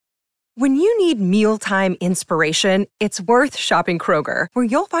When you need mealtime inspiration, it's worth shopping Kroger, where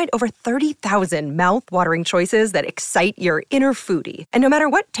you'll find over 30,000 mouth-watering choices that excite your inner foodie. And no matter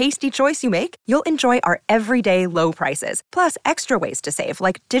what tasty choice you make, you'll enjoy our everyday low prices, plus extra ways to save,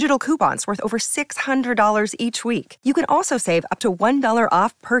 like digital coupons worth over $600 each week. You can also save up to $1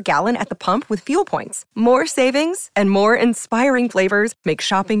 off per gallon at the pump with fuel points. More savings and more inspiring flavors make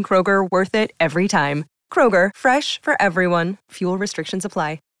shopping Kroger worth it every time. Kroger, fresh for everyone. Fuel restrictions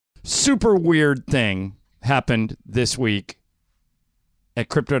apply. Super weird thing happened this week at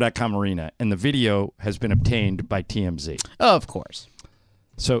Crypto.com Arena, and the video has been obtained by TMZ. Oh, of course.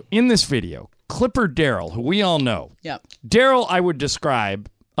 So in this video, Clipper Daryl, who we all know, Yep. Daryl I would describe,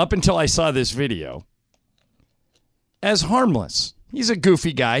 up until I saw this video, as harmless. He's a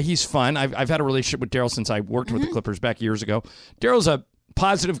goofy guy. He's fun. I've had a relationship with Daryl since I worked with the Clippers back years ago. Daryl's a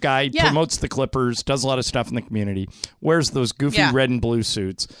positive guy, promotes the Clippers, does a lot of stuff in the community, wears those goofy red and blue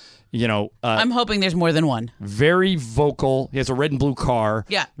suits. You know, I'm hoping there's more than one. Very vocal. He has a red and blue car.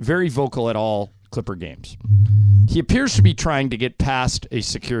 Yeah. Very vocal at all Clipper games. He appears to be trying to get past a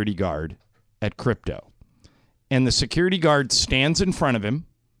security guard at Crypto. And the security guard stands in front of him,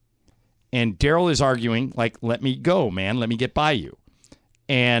 and Daryl is arguing, like, let me go, man. Let me get by you.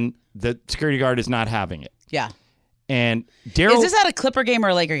 And the security guard is not having it. Yeah. And Daryl... Is this at a Clipper game or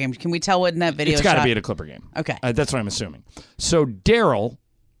a Laker game? Can we tell what in that video It's got to be at a Clipper game. Okay. That's what I'm assuming. So Daryl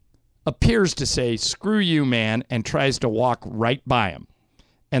appears to say, screw you, man, and tries to walk right by him.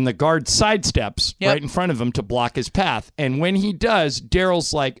 And the guard sidesteps right in front of him to block his path. And when he does,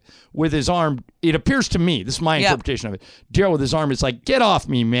 Daryl's like, with his arm, it appears to me, this is my interpretation of it, Daryl with his arm is like, get off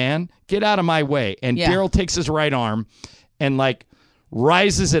me, man. Get out of my way. And Daryl takes his right arm and, like,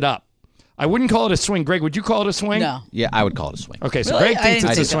 rises it up. I wouldn't call it a swing. Greg, would you call it a swing? No. Yeah, I would call it a swing. Okay, so Greg thinks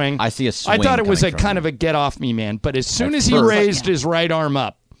it's a swing. I see a swing. I thought it was a coming kind from of a get off me, man. But as soon as he first. raised his right arm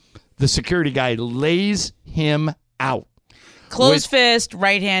up, the security guy lays him out. Closed fist,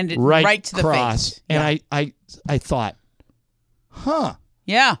 right hand, right to the face. And I thought,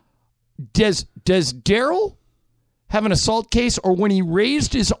 Yeah. does Daryl have an assault case, or when he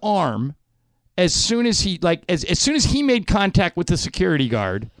raised his arm, as soon as he as soon as he made contact with the security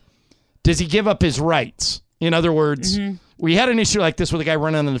guard, does he give up his rights? In other words, we had an issue like this with a guy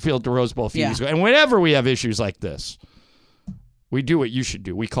running on the field at the Rose Bowl a few years ago. And whenever we have issues like this, we do what you should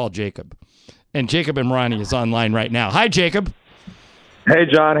do. We call Jacob. And Jacob Emrani is online right now. Hi, Jacob. Hey,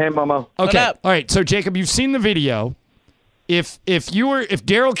 John. Hey, Mama. Okay. All right. So, Jacob, you've seen the video. If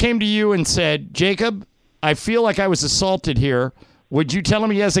Daryl came to you and said, Jacob, I feel like I was assaulted here, would you tell him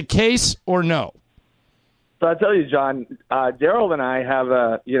he has a case or no? So I tell you, John, Daryl and I have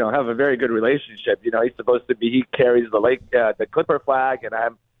a very good relationship. You know, he carries the Clipper flag, and I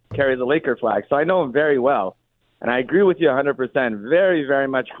carry the Laker flag. So I know him very well. And I agree with you 100%. Very, very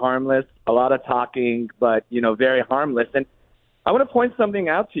much harmless. A lot of talking, but, very harmless. And I want to point something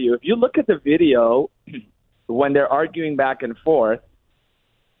out to you. If you look at the video when they're arguing back and forth,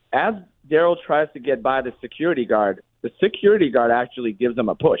 as Daryl tries to get by the security guard actually gives him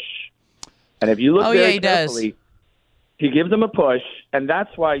a push. And if you look very carefully, he gives him a push, and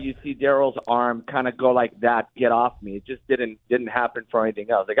that's why you see Daryl's arm kind of go like that, get off me. It just didn't happen for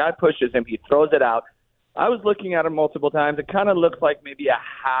anything else. The guy pushes him, he throws it out. I was looking at him multiple times. It kind of looks like maybe a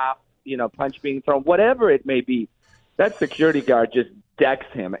half, punch being thrown, whatever it may be. That security guard just decks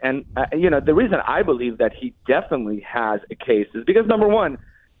him. And, the reason I believe that he definitely has a case is because, number one,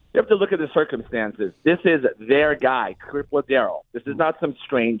 you have to look at the circumstances. This is their guy, Cripple Daryl. This is not some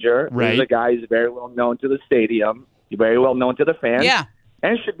stranger. Right. This is a guy who's very well known to the stadium, very well known to the fans,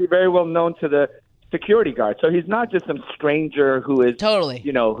 and should be very well known to the security guard. So he's not just some stranger who is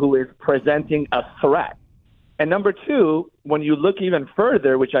who is presenting a threat. And number two, when you look even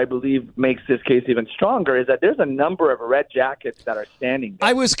further, which I believe makes this case even stronger, is that there's a number of red jackets that are standing there.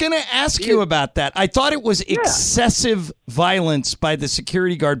 I was going to ask you about that. I thought it was excessive violence by the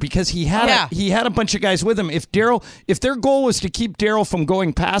security guard because he had a bunch of guys with him. If their goal was to keep Daryl from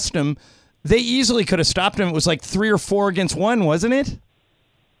going past him, they easily could have stopped him. It was like 3 or 4 against 1, wasn't it?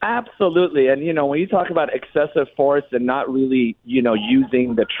 Absolutely. And, when you talk about excessive force and not really,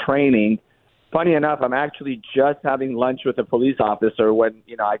 using the training, funny enough, I'm actually just having lunch with a police officer when,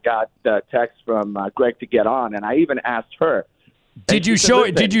 I got the text from Greg to get on, and I even asked her. Did you show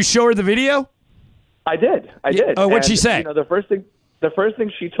her the video? I did. Oh, what'd she say? The first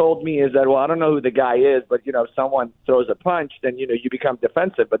thing she told me is that, well, I don't know who the guy is, but, if someone throws a punch, then, you become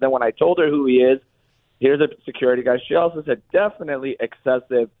defensive. But then when I told her who he is, here's a security guy, she also said definitely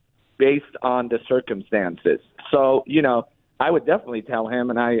excessive based on the circumstances. So, I would definitely tell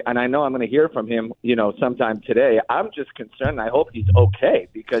him, and I know I'm going to hear from him, sometime today. I'm just concerned. I hope he's okay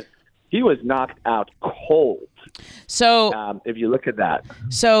because, he was knocked out cold. So if you look at that.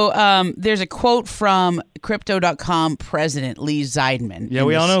 So there's a quote from Crypto.com president Lee Zeidman. Yeah,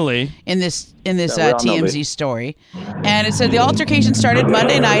 we all know Lee. In this TMZ story. And it said the altercation started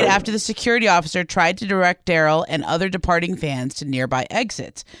Monday night after the security officer tried to direct Daryl and other departing fans to nearby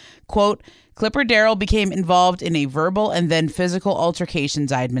exits. Quote, Clipper Daryl became involved in a verbal and then physical altercation,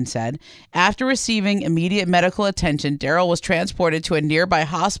 Zeidman said. After receiving immediate medical attention, Daryl was transported to a nearby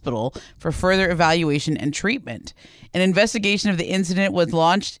hospital for further evaluation and treatment. An investigation of the incident was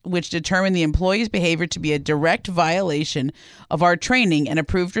launched, which determined the employee's behavior to be a direct violation of our training and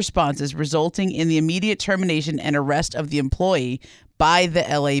approved responses, resulting in the immediate termination and arrest of the employee by the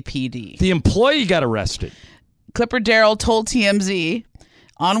LAPD. The employee got arrested. Clipper Daryl told TMZ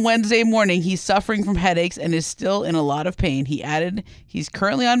on Wednesday morning he's suffering from headaches and is still in a lot of pain. He added he's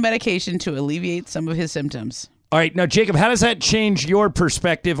currently on medication to alleviate some of his symptoms. All right. Now, Jacob, how does that change your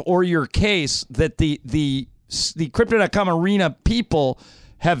perspective or your case that the Crypto.com arena people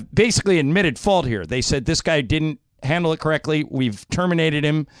have basically admitted fault here? They said this guy didn't handle it correctly. We've terminated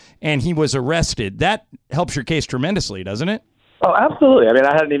him and he was arrested. That helps your case tremendously, doesn't it? Oh, absolutely. I mean,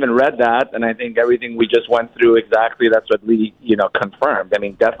 I hadn't even read that, and I think everything we just went through exactly that's what Lee, confirmed. I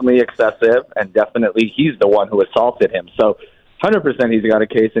mean, definitely excessive, and definitely he's the one who assaulted him. So 100% he's got a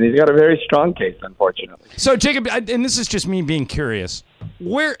case, and he's got a very strong case, unfortunately. So, Jacob, and this is just me being curious,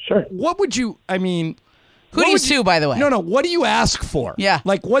 what would you, I mean... Who do you sue, by the way? No, what do you ask for? Yeah.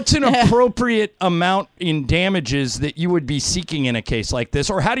 Like, what's an appropriate amount in damages that you would be seeking in a case like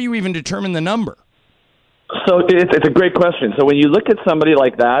this, or how do you even determine the number? So it's a great question. So when you look at somebody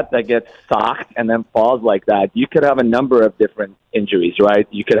like that gets socked and then falls like that, you could have a number of different injuries, right?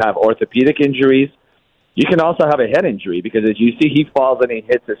 You could have orthopedic injuries. You can also have a head injury because, as you see, he falls and he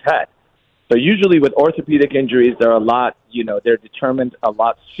hits his head. So usually with orthopedic injuries, they're they're determined a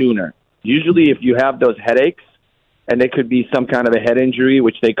lot sooner. Usually if you have those headaches, and it could be some kind of a head injury,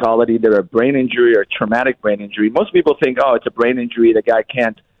 which they call it either a brain injury or a traumatic brain injury. Most people think, it's a brain injury, the guy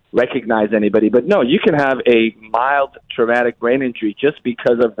can't recognize anybody. But no, you can have a mild traumatic brain injury just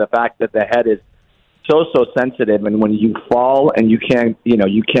because of the fact that the head is so sensitive, and when you fall and you can't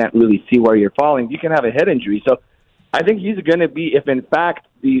really see where you're falling, you can have a head injury. So I think he's going to be, if in fact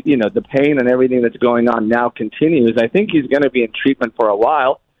the pain and everything that's going on now continues, I think he's going to be in treatment for a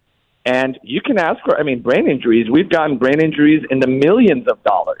while. And you can ask for, brain injuries. We've gotten brain injuries in the millions of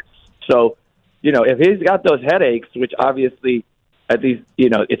dollars. So, if he's got those headaches, which obviously, at least,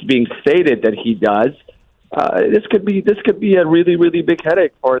 it's being stated that he does, this could be a really, really big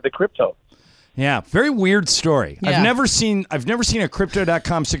headache for the crypto. Yeah, very weird story. Yeah. I've never seen a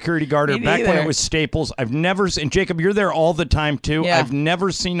Crypto.com security guard back when it was Staples. And Jacob, you're there all the time too. Yeah. I've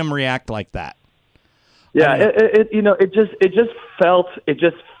never seen him react like that. Yeah, it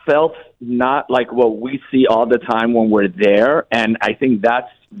just felt not like what we see all the time when we're there, and I think that's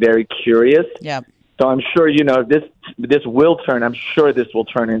very curious. Yeah. So I'm sure this will turn. I'm sure this will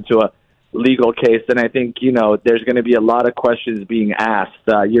turn into a legal case, and I think there's going to be a lot of questions being asked.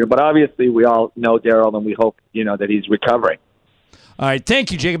 But obviously we all know Daryl, and we hope that he's recovering. All right,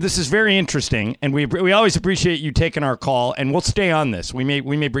 thank you, Jacob. This is very interesting, and we always appreciate you taking our call, and we'll stay on this. We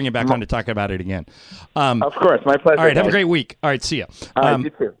may bring you back on to talk about it again. Of course, my pleasure. All right, have a great week. All right, see ya. All right, you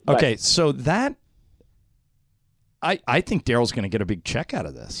too. Bye. Okay, so that I think Daryl's going to get a big check out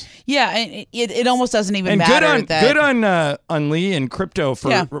of this. Yeah, it almost doesn't even matter. And good on Lee and Crypto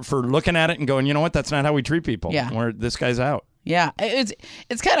for looking at it and going, you know what, that's not how we treat people. Yeah. Or this guy's out. Yeah,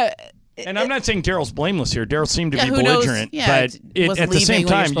 it's kind of... And I'm not saying Daryl's blameless here. Daryl seemed to be who belligerent, knows? but at the same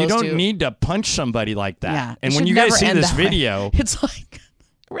time, you don't need to punch somebody like that. Yeah, and when you guys see this video, it's like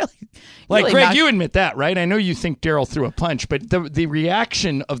really, Greg, you admit that, right? I know you think Daryl threw a punch, but the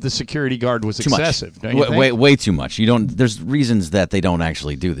reaction of the security guard was excessive. Don't you think? Way too much. There's reasons that they don't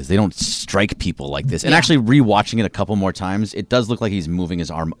actually do this. They don't strike people like this. And actually, rewatching it a couple more times, it does look like he's moving his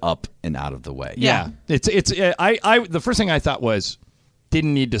arm up and out of the way. Yeah, the first thing I thought was,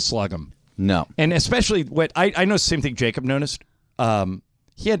 didn't need to slug him. No. And especially what I know the same thing Jacob noticed.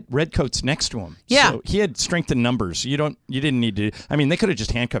 He had redcoats next to him. Yeah. So he had strength in numbers. You didn't need to. They could have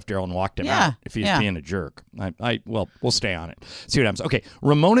just handcuffed Daryl and walked him out if he was being a jerk. Well, we'll stay on it. See what happens. Okay.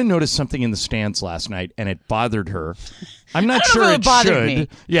 Ramona noticed something in the stands last night and it bothered her. I'm not sure it should. Me.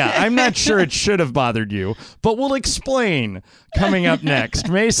 Yeah, I'm not sure it should have bothered you, but we'll explain coming up next.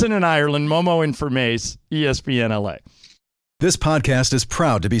 Mason in Ireland, Momo in for Mace, ESPN LA. This podcast is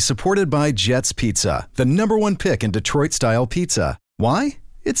proud to be supported by Jets Pizza, the #1 pick in Detroit-style pizza. Why?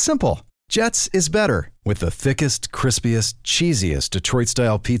 It's simple. Jets is better. With the thickest, crispiest, cheesiest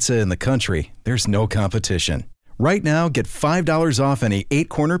Detroit-style pizza in the country, there's no competition. Right now, get $5 off any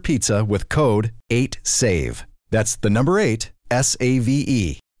 8-corner pizza with code 8SAVE. That's the number 8,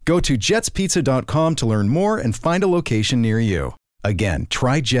 SAVE. Go to jetspizza.com to learn more and find a location near you. Again,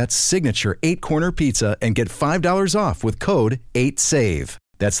 try Jet's signature 8-corner pizza and get $5 off with code 8SAVE.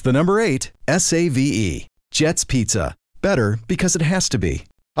 That's the number 8, SAVE. Jet's Pizza. Better because it has to be.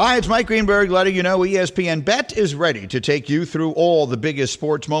 Hi, it's Mike Greenberg letting you know ESPN Bet is ready to take you through all the biggest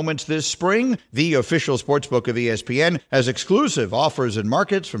sports moments this spring. The official sportsbook of ESPN has exclusive offers and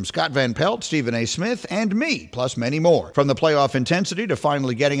markets from Scott Van Pelt, Stephen A. Smith, and me, plus many more. From the playoff intensity to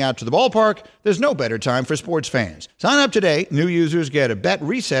finally getting out to the ballpark, there's no better time for sports fans. Sign up today. New users get a bet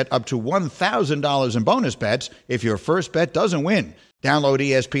reset up to $1,000 in bonus bets if your first bet doesn't win. Download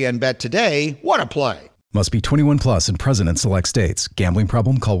ESPN Bet today. What a play. Must be 21 plus and present in select states. Gambling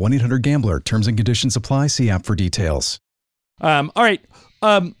problem? Call 1-800-GAMBLER. Terms and conditions apply. See app for details. All right.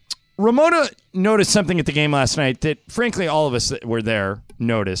 Ramona noticed something at the game last night that, frankly, all of us that were there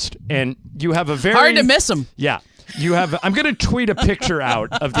noticed. And you have a very... Hard to miss them. Yeah. You have... I'm going to tweet a picture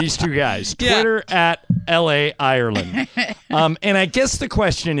out of these two guys. Twitter at LA Ireland. And I guess the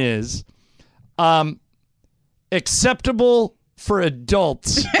question is, acceptable for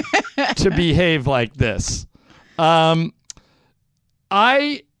adults to behave like this.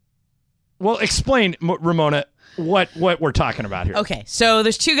 Explain, Ramona, what we're talking about here. Okay, so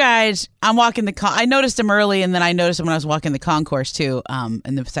there's two guys. I'm walking I noticed them early, and then I noticed them when I was walking the concourse too,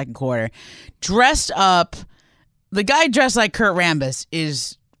 in the second quarter. Dressed up, the guy dressed like Kurt Rambis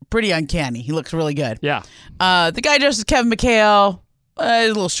is pretty uncanny. He looks really good. Yeah. The guy dressed as Kevin McHale. He's a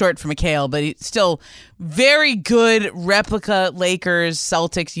little short for McHale, but he's still very good replica Lakers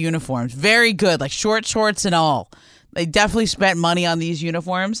Celtics uniforms. Very good, like short shorts and all. They definitely spent money on these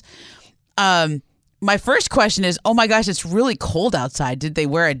uniforms. My first question is, oh my gosh, it's really cold outside. Did they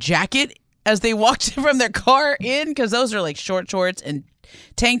wear a jacket as they walked from their car in? Because those are like short shorts and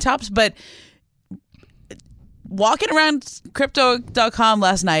tank tops. But walking around Crypto.com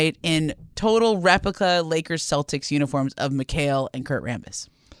last night in total replica Lakers Celtics uniforms of McHale and Kurt Rambis.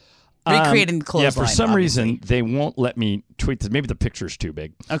 Recreating the clothesline. Yeah, for some obviously. reason, they won't let me tweet this. Maybe the picture's too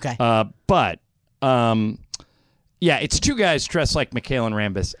big. Okay. Yeah, it's two guys dressed like McHale and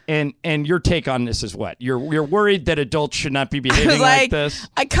Rambis. And your take on this is what? You're worried that adults should not be behaving like this?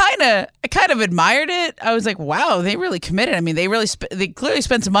 I kind of admired it. I was like, wow, they really committed. I mean, they clearly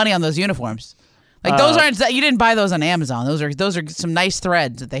spent some money on those uniforms. Like those aren't, you didn't buy those on Amazon. Those are some nice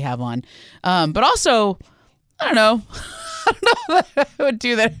threads that they have on. But also, I don't know. I don't know if I would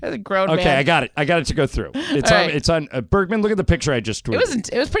do that as a grown man. Okay, I got it to go through. It's on Bergman. Look at the picture I just tweeted.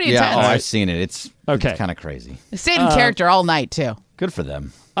 It was pretty intense. Yeah, I've seen it. It's kind of crazy. It stayed in character all night too. Good for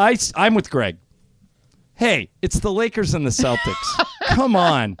them. I'm with Greg. Hey, it's the Lakers and the Celtics. Come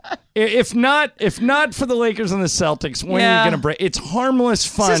on. If not for the Lakers and the Celtics, when are you going to break? It's harmless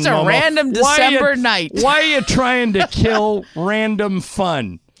fun. It's just a random December night. Why are you trying to kill random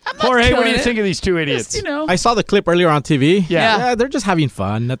fun? Jorge, what do you think of these two idiots? Just, I saw the clip earlier on TV. Yeah, they're just having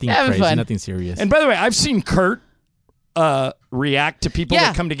fun. Nothing crazy, nothing serious. And by the way, I've seen Kurt react to people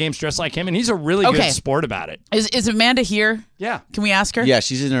that come to games dressed like him, and he's a really good sport about it. Is Amanda here? Yeah. Can we ask her? Yeah,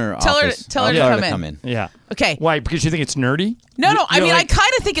 she's in her office. Tell her to come in. Yeah. Okay. Why? Because you think it's nerdy? No. I mean, I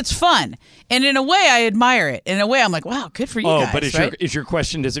kind of think it's fun, and in a way, I admire it. In a way, I'm like, wow, good for you guys. Oh, but is your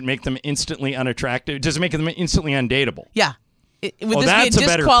question? Does it make them instantly unattractive? Does it make them instantly undateable? Yeah. Would this that's be a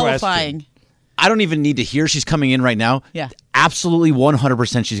better disqualifying? question. I don't even need to hear she's coming in right now. Yeah. Absolutely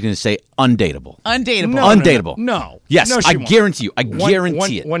 100% she's going to say undateable. Undateable. No, undateable. No. Yes, no, I guarantee you. I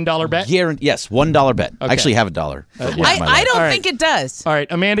guarantee it. $1 bet? Yes, $1 bet. I actually have $1. I don't think it does. All right,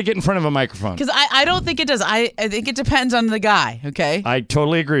 Amanda, get in front of a microphone. Because I don't think it does. I think it depends on the guy, okay? I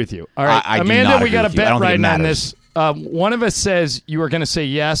totally agree with you. All right, I do Amanda, not we agree got a with you. I bet don't think it right on matters. this. One of us says you are going to say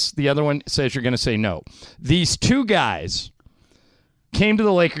yes. The other one says you're going to say no. These two guys came to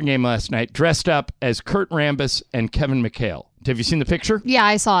the Laker game last night dressed up as Kurt Rambis and Kevin McHale. Have you seen the picture? Yeah,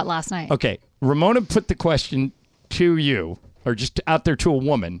 I saw it last night. Okay. Ramona put the question to you, or just out there to a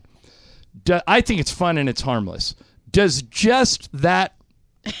woman. I think it's fun and it's harmless. Does just that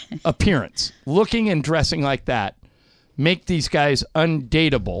appearance, looking and dressing like that, make these guys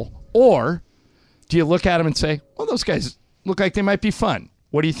undateable? Or do you look at them and say, well, those guys look like they might be fun?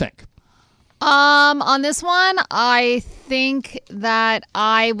 What do you think? On this one, I think that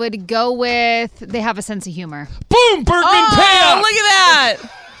I would go with they have a sense of humor. Boom! Bergman payout! Look at that!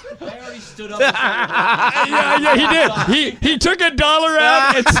 Stood up. Yeah, he did. He took $1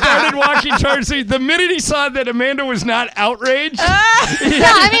 out and started walking towards me. The minute he saw that Amanda was not outraged. Yeah,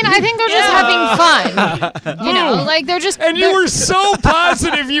 I mean, I think they're just having fun. You know, like they're just. And you were so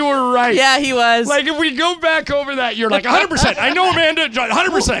positive you were right. Yeah, he was. Like if we go back over that, you're like 100%. I know Amanda,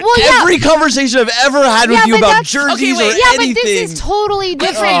 100%. Well, yeah. Every conversation I've ever had with you about jerseys or anything. But this is totally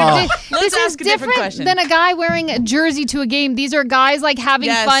different. This is different than a guy wearing a jersey to a game. These are guys like having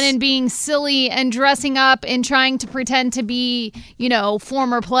fun and being silly and dressing up and trying to pretend to be, you know,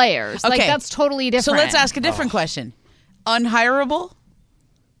 former players. Like that's totally different. So let's ask a different question. Unhireable?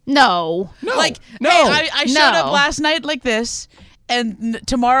 No. Like, hey, I showed up last night like this. And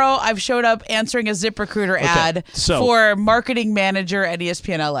tomorrow I've showed up answering a ZipRecruiter ad for marketing manager at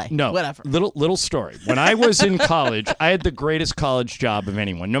ESPN LA. No, whatever. Little story. When I was in college, I had the greatest college job of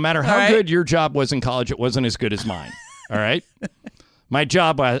anyone. No matter how good your job was in college, it wasn't as good as mine. All right? My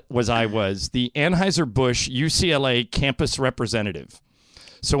job was I was the Anheuser-Busch UCLA campus representative.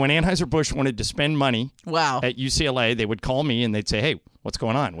 So when Anheuser-Busch wanted to spend money at UCLA, they would call me and they'd say, "Hey, what's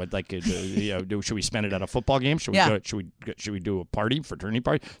going on? What should we spend it at a football game? Should we do a party, fraternity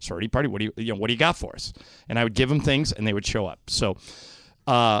party, sorority party? What do you got for us?" And I would give them things and they would show up. So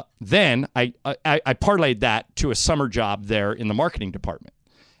then I parlayed that to a summer job there in the marketing department.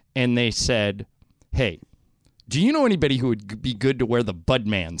 And they said, "Hey, do you know anybody who would be good to wear the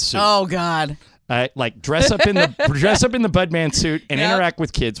Budman suit?" Oh God. Like dress up in the Budman suit and interact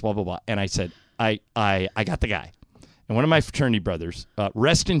with kids, blah blah blah. And I said, I got the guy. And one of my fraternity brothers,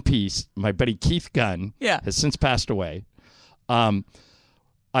 rest in peace, my buddy Keith Gunn, has since passed away.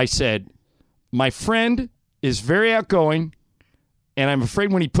 I said, my friend is very outgoing, and I'm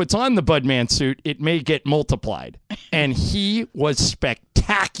afraid when he puts on the Budman suit, it may get multiplied. And he was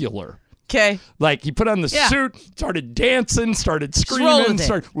spectacular. Okay. Like, he put on the suit, started dancing, started screaming,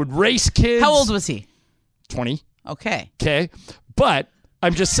 would race kids. How old was he? 20. Okay. Okay. But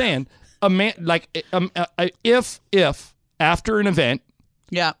I'm just saying, a man, like, if after an event,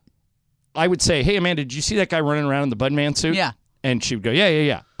 I would say, "Hey, Amanda, did you see that guy running around in the Budman suit?" Yeah. And she would go,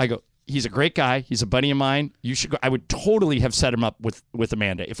 yeah. I go, "He's a great guy. He's a buddy of mine. You should go." I would totally have set him up with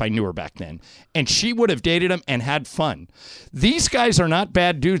Amanda if I knew her back then. And she would have dated him and had fun. These guys are not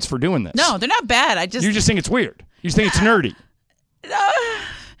bad dudes for doing this. No, they're not bad. You just think it's weird. You just think it's nerdy.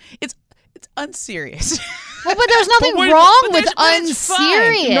 It's unserious. Well, but there's nothing wrong with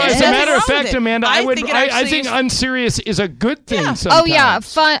unserious. No, as a matter of fact, Amanda, I think unserious is a good thing sometimes. Oh, yeah.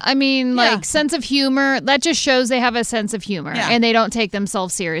 Fun. I mean, like, sense of humor. That just shows they have a sense of humor. Yeah. And they don't take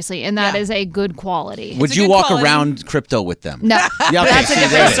themselves seriously. And that is a good quality. Would you walk around crypto with them? No. That's a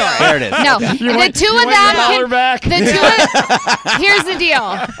different story. There it is. No. The two of them. Here's the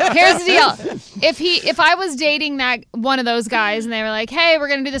deal. If I was dating one of those guys and they were like, "Hey, we're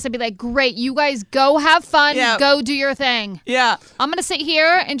going to do this," I'd be like, "Great. You guys go have fun. Go do your thing. Yeah. I'm going to sit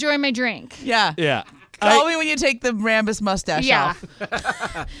here, enjoy my drink." Yeah. Yeah. Call me when you take the Rambus mustache off.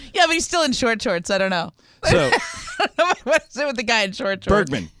 Yeah, but he's still in short shorts. I don't know. So, what is it with the guy in short shorts?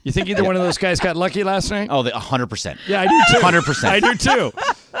 Bergman, you think either one of those guys got lucky last night? Oh, 100%. Yeah, I do too. 100%. I do too.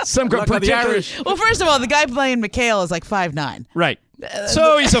 Some particular. Well, first of all, the guy playing McHale is like 5'9". Right.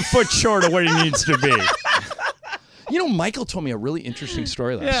 So he's a foot short of where he needs to be. You know, Michael told me a really interesting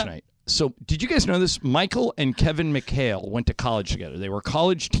story last night. So, did you guys know this? Michael and Kevin McHale went to college together. They were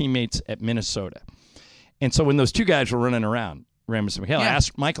college teammates at Minnesota. And so when those two guys were running around, Rambus and McHale, I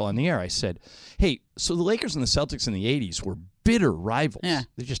asked Michael on the air, I said, "Hey, so the Lakers and the Celtics in the 80s were bitter rivals. Yeah.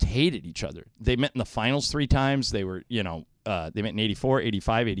 They just hated each other. They met in the finals 3 times. They were, they met in 84,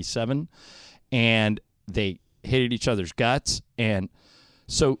 85, 87. And they hated each other's guts. And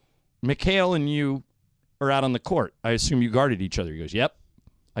so McHale and you are out on the court. I assume you guarded each other." He goes, "Yep."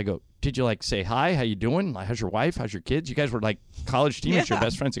 I go, "Did you say hi? How you doing? How's your wife? How's your kids? You guys were like college teammates, your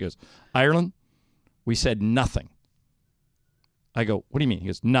best friends." He goes, "Ireland, we said nothing." I go, "What do you mean?" He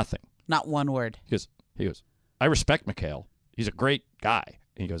goes, "Nothing." Not one word. He goes, "I respect McHale. He's a great guy."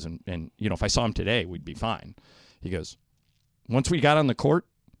 He goes, and if I saw him today, we'd be fine. He goes, "Once we got on the court,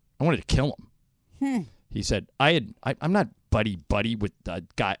 I wanted to kill him." He said, I'm not buddy with the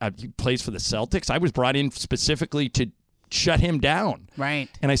guy who plays for the Celtics. I was brought in specifically to shut him down." Right.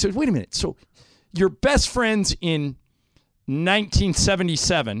 And I said, "Wait a minute. So you're best friends in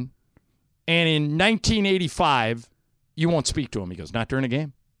 1977 and in 1985, you won't speak to him." He goes, "Not during a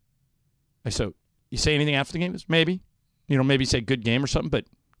game." I said, "You say anything after the game?" He goes, "Maybe. Maybe say good game or something, but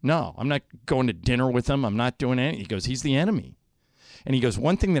no, I'm not going to dinner with him. I'm not doing anything." He goes, "He's the enemy." And he goes,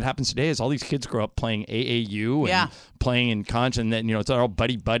 "One thing that happens today is all these kids grow up playing AAU and playing in college, and then, it's all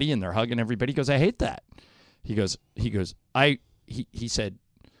buddy and they're hugging everybody." He goes, "I hate that." He said,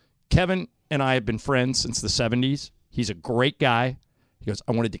 Kevin and I have been friends since the 70s. He's a great guy. He goes,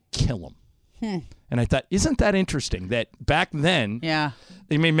 I wanted to kill him. And I thought, isn't that interesting that back then,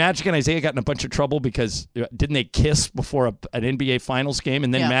 Magic and Isaiah got in a bunch of trouble because didn't they kiss before an NBA Finals game?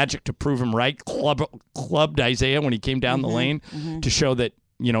 And then Magic, to prove him right, clubbed Isaiah when he came down the lane to show that,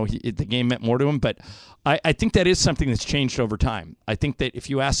 the game meant more to him. But I think that is something that's changed over time. I think that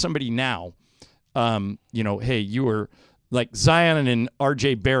if you ask somebody now, hey, you were like Zion and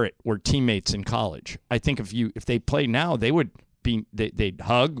R.J. Barrett were teammates in college. I think if they play now, they would they'd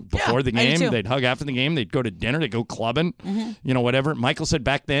hug before the game, they'd hug after the game, they'd go to dinner, they'd go clubbing, whatever. Michael said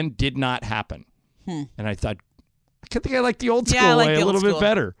back then did not happen. And I thought, I think I like the old school way a little bit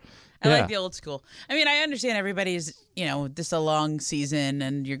better. I like the old school. I mean, I understand everybody's, this is a long season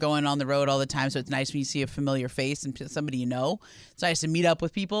and you're going on the road all the time, so it's nice when you see a familiar face and somebody you know. It's nice to meet up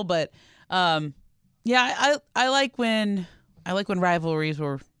with people, but I like when rivalries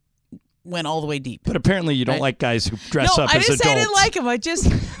went all the way deep. But apparently you don't like guys who dress up as adults. No, I didn't say I didn't like them. I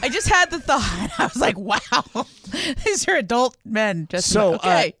just had the thought. I was like, wow, these are adult men. So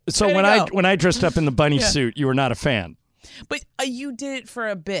when I dressed up in the bunny suit, you were not a fan. But you did it for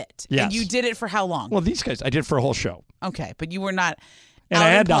a bit. Yes. And you did it for how long? Well, these guys, I did it for a whole show. Okay, but you were not And out I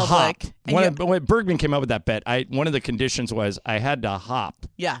had in to public, hop. When Bergman came up with that bet, one of the conditions was I had to hop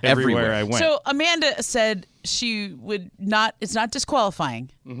everywhere I went. So Amanda said she would not, it's not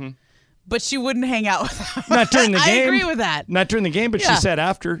disqualifying. But she wouldn't hang out with them. Not during the game. I agree with that. Not during the game, but she said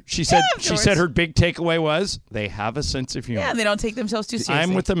after. She said her big takeaway was they have a sense of humor. Yeah, they don't take themselves too seriously.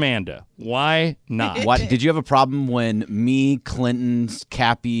 I'm with Amanda. Why not? Did you have a problem when me, Clinton,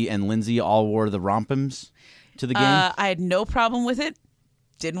 Cappy, and Lindsay all wore the rompums to the game? I had no problem with it.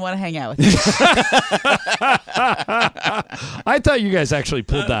 Didn't want to hang out with you. I thought you guys actually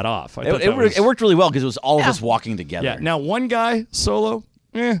pulled that off. It worked really well because it was all of us walking together. Yeah. Now, one guy solo.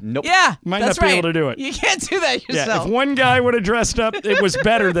 Nope. Yeah, might not be able to do it. You can't do that yourself. Yeah, if one guy would have dressed up, it was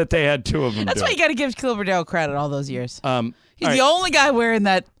better that they had two of them. That's why you got to give Clipperdale credit all those years. He's right. the only guy wearing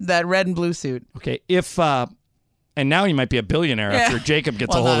that red and blue suit. Okay, and now he might be a billionaire after Jacob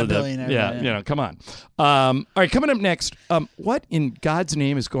gets a hold of it. Yeah, come on. All right, coming up next, what in God's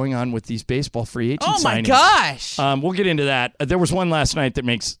name is going on with these baseball free agent signings? Oh my gosh! We'll get into that. There was one last night that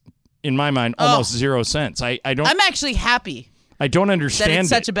makes, in my mind, almost 0 sense. I don't. I'm actually happy. I don't understand that it's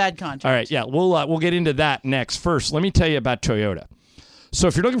such a bad contract. All right, yeah, we'll get into that next. First, let me tell you about Toyota. So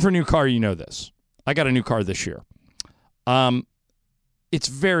if you're looking for a new car, you know this. I got a new car this year. It's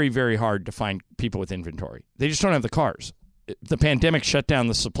very, very hard to find people with inventory. They just don't have the cars. The pandemic shut down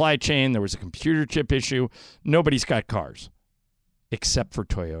the supply chain. There was a computer chip issue. Nobody's got cars except for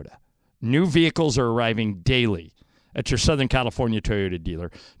Toyota. New vehicles are arriving daily at your Southern California Toyota dealer.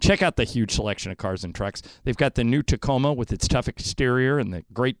 Check out the huge selection of cars and trucks. They've got the new Tacoma with its tough exterior and the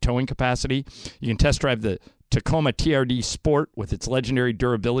great towing capacity. You can test drive the Tacoma TRD Sport with its legendary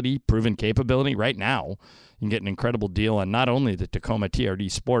durability, proven capability. Right now, you can get an incredible deal on not only the Tacoma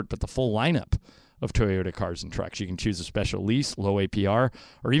TRD Sport, but the full lineup of Toyota cars and trucks. You can choose a special lease, low APR,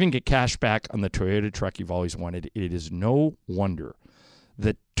 or even get cash back on the Toyota truck you've always wanted. It is no wonder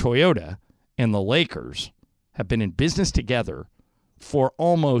that Toyota and the Lakers have been in business together for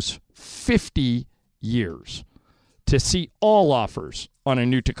almost 50 years. To see all offers on a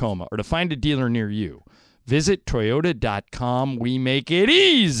new Tacoma or to find a dealer near you, visit Toyota.com. We make it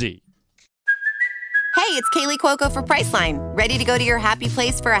easy. Hey, it's Kaylee Cuoco for Priceline. Ready to go to your happy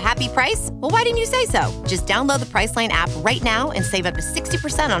place for a happy price? Well, why didn't you say so? Just download the Priceline app right now and save up to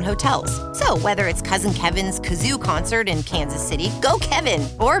 60% on hotels. So whether it's Cousin Kevin's Kazoo Concert in Kansas City, go Kevin,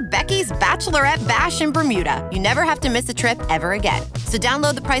 or Becky's Bachelorette Bash in Bermuda, you never have to miss a trip ever again. So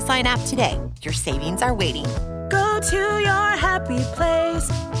download the Priceline app today. Your savings are waiting. Go to your happy place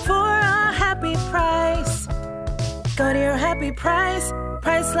for a happy price. Go to your happy price,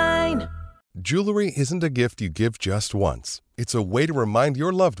 Priceline. Jewelry isn't a gift you give just once. It's a way to remind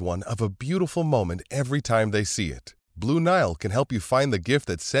your loved one of a beautiful moment every time they see it. Blue Nile can help you find the gift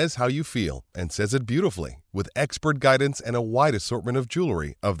that says how you feel and says it beautifully, with expert guidance and a wide assortment of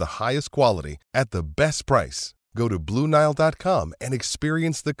jewelry of the highest quality at the best price. Go to BlueNile.com and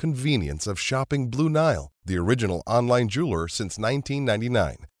experience the convenience of shopping Blue Nile, the original online jeweler since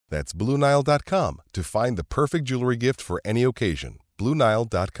 1999. That's BlueNile.com to find the perfect jewelry gift for any occasion.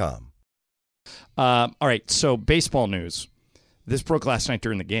 BlueNile.com. All right, so baseball news. This broke last night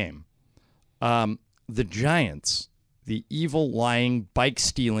during the game. The Giants, the evil, lying,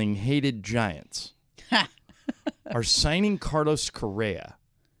 bike-stealing, hated Giants, are signing Carlos Correa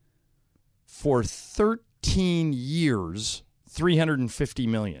for 13 years, $350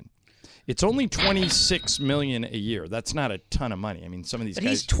 million. It's only $26 million a year. That's not a ton of money. I mean, some of these guys.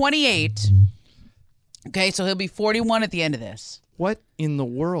 He's 28. Okay, so he'll be 41 at the end of this. What in the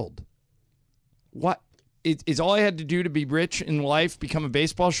world? What is all I had to do to be rich in life become a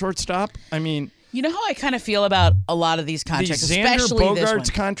baseball shortstop? I mean, you know how I kind of feel about a lot of these contracts, the especially Xander this one.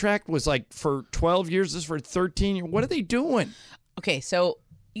 Bogaerts contract was like for 12 years. This is for 13 years. What are they doing? Okay, so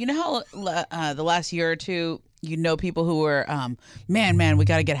you know how the last year or two, you know, people who were, man, we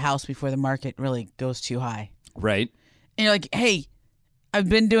got to get a house before the market really goes too high. Right. And you're like, hey, I've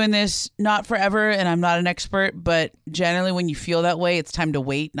been doing this not forever, and I'm not an expert, but generally when you feel that way, it's time to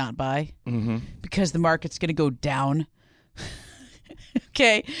wait, not buy, because the market's going to go down.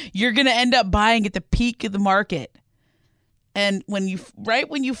 Okay, you're going to end up buying at the peak of the market. And when you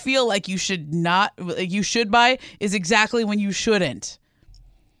feel like you should buy is exactly when you shouldn't.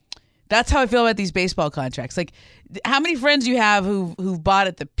 That's how I feel about these baseball contracts. Like, how many friends you have who've bought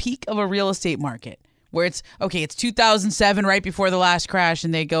at the peak of a real estate market? Where it's 2007, right before the last crash,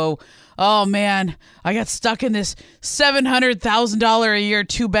 and they go, oh man, I got stuck in this $700,000 a year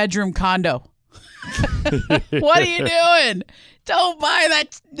 2-bedroom condo. What are you doing? Don't buy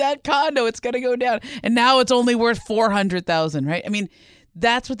that condo. It's going to go down. And now it's only worth $400,000, right? I mean,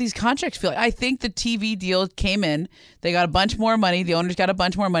 that's what these contracts feel like. I think the TV deal came in. They got a bunch more money. The owners got a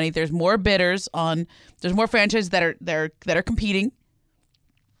bunch more money. There's more bidders on. There's more franchises that are competing.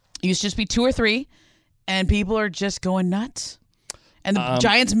 It used to just be 2 or 3. And people are just going nuts. And the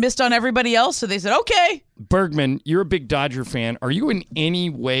Giants missed on everybody else, so they said, okay. Bergman, you're a big Dodger fan. Are you in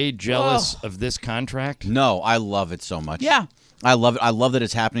any way jealous of this contract? No, I love it so much. Yeah. I love it. I love that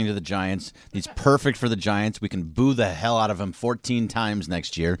it's happening to the Giants. He's perfect for the Giants. We can boo the hell out of him 14 times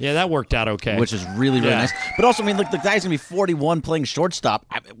next year. Yeah, that worked out okay. Which is really, really nice. But also, I mean, look, the guy's going to be 41 playing shortstop.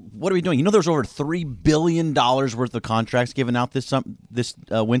 What are we doing? You know there's over $3 billion worth of contracts given out this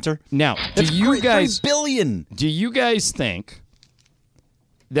winter? Now, $3 billion. Do you guys think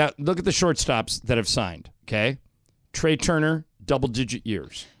that, look at the shortstops that have signed, okay? Trey Turner, double-digit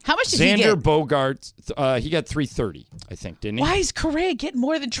years. How much did he get? Xander Bogaerts, he got $330, I think, didn't he? Why is Correa getting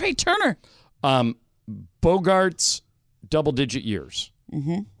more than Trey Turner? Bogaerts, double-digit years.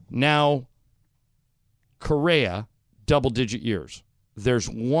 Mm-hmm. Now, Correa, double-digit years. There's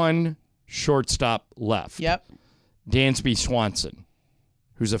one shortstop left. Yep. Dansby Swanson,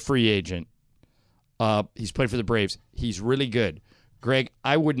 who's a free agent. He's played for the Braves. He's really good. Greg,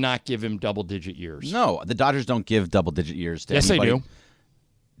 I would not give him double-digit years. No, the Dodgers don't give double-digit years to anybody. Yes, they do.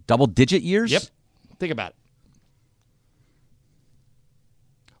 Double-digit years? Yep. Think about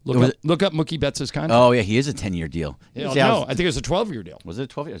it. Look up Mookie Betts' contract. Oh, yeah, he is a 10-year deal. No, I think it was a 12-year deal. Was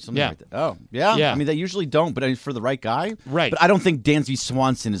it a 12-year? Yeah. Like that. Oh, yeah. I mean, they usually don't, but for the right guy. Right. But I don't think Dansby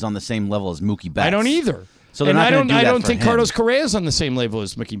Swanson is on the same level as Mookie Betts. I don't either. So they're not going to do that I don't for think him. Carlos Correa is on the same level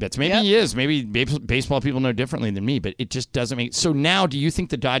as Mookie Betts. Maybe he is. Maybe baseball people know differently than me, but it just doesn't make. So now, do you think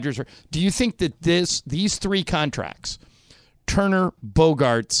the Dodgers are? Do you think that these 3 contracts, Turner,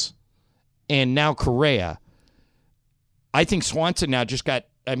 Bogaerts, and now Correa? I think Swanson now just got.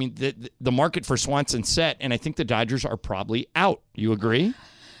 I mean, the market for Swanson set, and I think the Dodgers are probably out. You agree?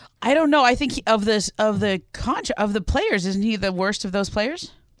 I don't know. I think of the players, isn't he the worst of those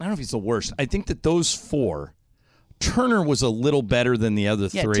players? I don't know if he's the worst. I think that those 4, Turner was a little better than the other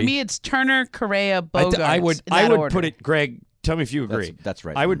 3. Yeah, to me, it's Turner, Correa, Bogaerts. I would put it, Greg, tell me if you agree. That's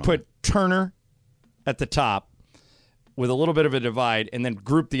right. I would put Turner at the top with a little bit of a divide and then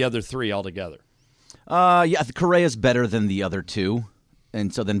group the other 3 all together. Yeah, Correa's better than the other 2.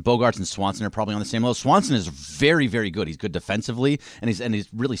 And so then Bogaerts and Swanson are probably on the same level. Swanson is very, very good. He's good defensively, and he's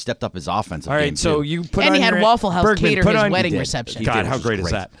really stepped up his offensive game. All right, so you put and on he had your, Waffle House Bergman, cater his wedding reception. God, how great is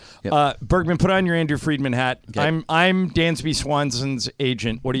that? Yep. Bergman, put on your Andrew Friedman hat. Okay. I'm Dansby Swanson's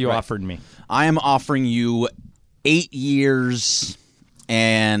agent. What are you offering me? I am offering you 8 years,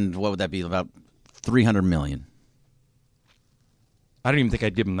 and what would that be? About $300 million. I don't even think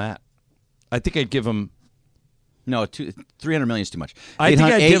I'd give him that. I think I'd give him. No, $300 million is too much. I think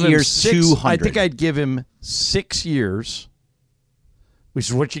I'd give him 200. I think I'd give him 6 years, which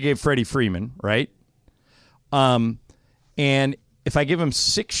is what you gave Freddie Freeman, right? And if I give him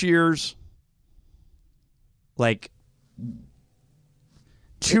 6 years, like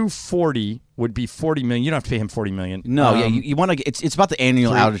 240 would be $40 million. You don't have to pay him $40 million. No, you want to. It's about the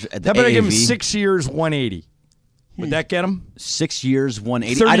annual outage. How about I give him 6 years, $180? Would that get him? 6 years,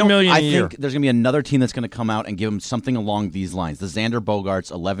 $180. $30 million a year. I think there's going to be another team that's going to come out and give him something along these lines. The Xander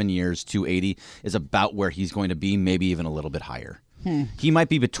Bogaerts, 11 years, $280 is about where he's going to be, maybe even a little bit higher. He might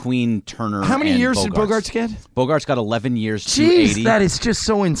be between Turner and How many years Bogaerts. did Bogaerts get? Bogaerts got 11 years, Jeez, $280. that is just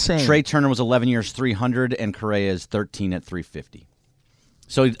so insane. Trey Turner was 11 years, $300, and Correa is 13 at $350.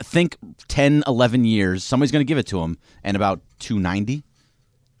 So think 10, 11 years. Somebody's going to give it to him, and about 290.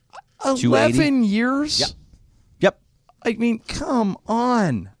 11 years? Yep. I mean, come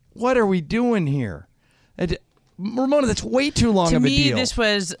on. What are we doing here? Ramona, that's way too long of a deal. To me, this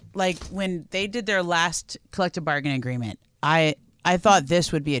was like when they did their last collective bargaining agreement. I thought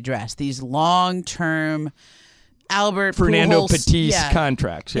this would be addressed. These long-term Albert Fernando Pujols, Tatis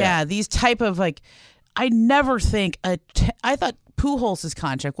contracts. Yeah, these type of I never think I thought Pujols'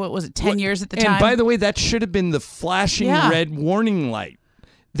 contract, what was it, 10 years at the time? And by the way, that should have been the flashing red warning light.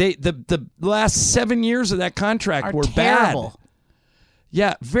 The last 7 years of that contract were terrible. Bad.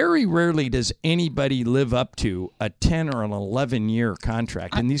 Yeah, very rarely does anybody live up to a 10 or an 11-year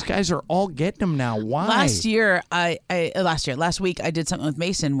contract, and these guys are all getting them now. Why? Last week, I did something with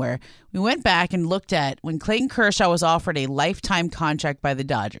Mason where we went back and looked at when Clayton Kershaw was offered a lifetime contract by the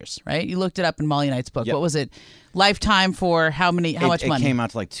Dodgers, right? You looked it up in Molly Knight's book. Yep. What was it? Lifetime for how much money? It came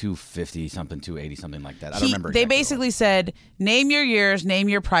out to like $250 something, $280 something like that. I don't remember. They basically said, name your years, name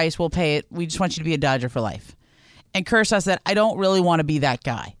your price, we'll pay it. We just want you to be a Dodger for life. And Kershaw said, I don't really want to be that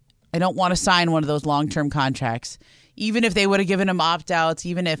guy. I don't want to sign one of those long-term contracts. Even if they would have given him opt-outs,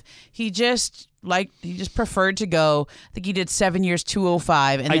 even if he just preferred to go. I think he did 7 years,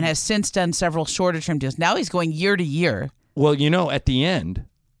 $205, and then has since done several shorter-term deals. Now he's going year to year. Well, at the end,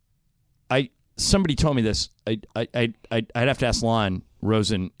 somebody told me this. I'd have to ask Lon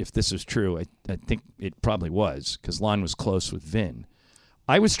Rosen if this is true. I think it probably was because Lon was close with Vin.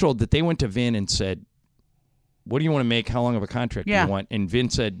 I was told that they went to Vin and said, what do you want to make? How long of a contract do you want? And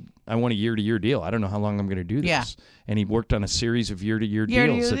Vin said, I want a year-to-year deal. I don't know how long I'm going to do this. Yeah. And he worked on a series of year-to-year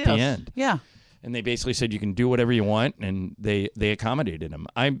deals at the end. Yeah. And they basically said you can do whatever you want, and they accommodated him.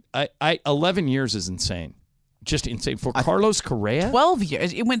 11 years is insane. Just insane. For Carlos Correa? 12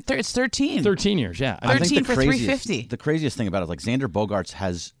 years. It went it's 13. 13 years, yeah. 13 for $350. The craziest thing about it is Xander Bogaerts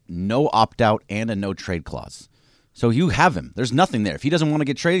has no opt-out and a no-trade clause. So you have him. There's nothing there. If he doesn't want to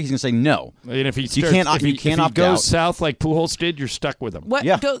get traded, he's going to say no. And if he can't goes south like Pujols did, you're stuck with him. What?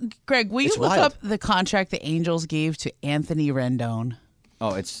 Yeah. Greg, will you look up the contract the Angels gave to Anthony Rendon?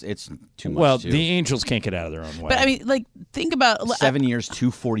 Oh, it's too much. Well, too. the Angels can't get out of their own way. But I mean, think about 7 years,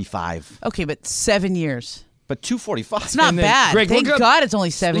 $245. Okay, but 7 years. But $245. It's not bad. Greg, Thank God it's only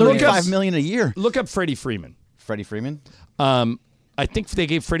 7 years. $5 million a year. Look up Freddie Freeman. Freddie Freeman? I think they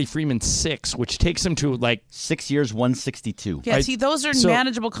gave Freddie Freeman 6, which takes him to 6 years, $162. Yeah, see, those are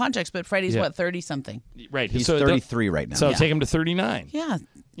manageable contracts, but Freddie's 30-something. Right. He's 33 right now. So take him to 39. Yeah.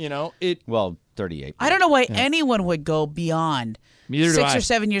 38. I don't know why anyone would go beyond Neither 6 or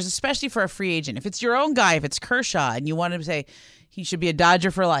 7 years, especially for a free agent. If it's your own guy, if it's Kershaw, and you want to say he should be a Dodger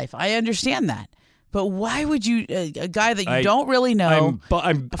for life, I understand that. But why would you, a guy that you don't really know,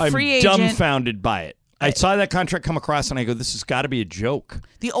 I'm free agent, dumbfounded by it. I saw that contract come across, and I go, this has got to be a joke.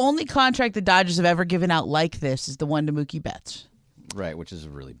 The only contract the Dodgers have ever given out like this is the one to Mookie Betts. Right, which is a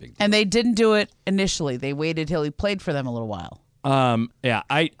really big deal. And they didn't do it initially. They waited till he played for them a little while. Yeah,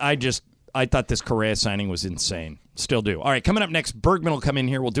 I thought this Correa signing was insane. Still do. All right, coming up next, Bergman will come in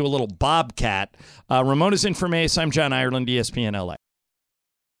here. We'll do a little Bobcat. Ramona's in for Mace. I'm John Ireland, ESPN LA.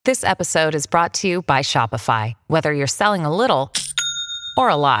 This episode is brought to you by Shopify. Whether you're selling a little or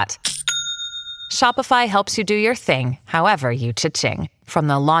a lot, Shopify helps you do your thing, however you cha-ching. From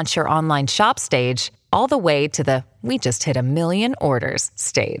the launch your online shop stage, all the way to the we just hit 1 million orders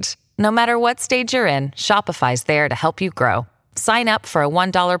stage. No matter what stage you're in, Shopify's there to help you grow. Sign up for a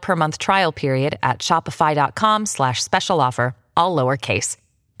 $1 per month trial period at shopify.com/special offer, all lowercase.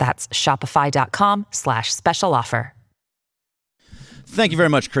 That's shopify.com/special offer. Thank you very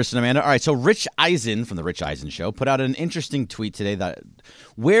much, Chris and Amanda. All right, so Rich Eisen from The Rich Eisen Show put out an interesting tweet today that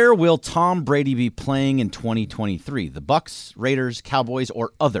where will Tom Brady be playing in 2023? The Bucs, Raiders, Cowboys,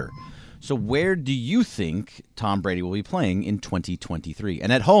 or other? So where do you think Tom Brady will be playing in 2023?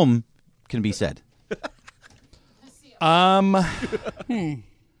 And at home can be said. I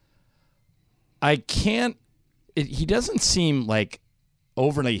can't. He doesn't seem like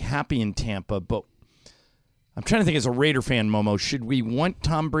overly happy in Tampa, but I'm trying to think as a Raider fan, Momo, should we want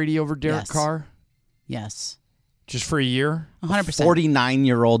Tom Brady over Derek Carr? Yes. Just for a year? 100%.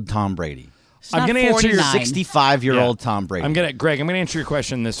 49-year-old Tom Brady. I'm going to answer your 65-year-old Tom Brady. Greg, I'm going to answer your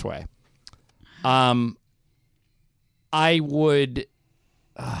question this way. I would,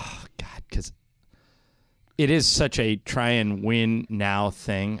 because it is such a try and win now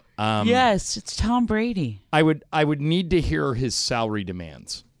thing. Yes, it's Tom Brady. I would need to hear his salary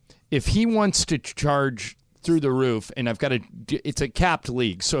demands. If he wants to charge through the roof, and it's a capped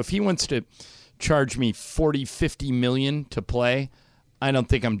league, so if he wants to charge me $40-50 million to play, I don't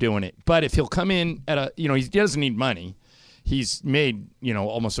think I'm doing it. But if he'll come in at he doesn't need money. He's made,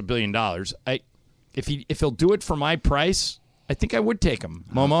 almost $1 billion. If he'll do it for my price, I think I would take him.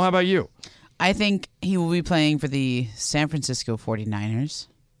 Momo, how about you? I think he will be playing for the San Francisco 49ers.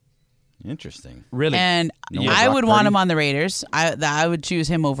 Interesting. Really? And I would want him on the Raiders. I would choose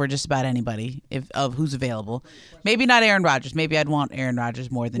him over just about anybody of who's available. Maybe not Aaron Rodgers. Maybe I'd want Aaron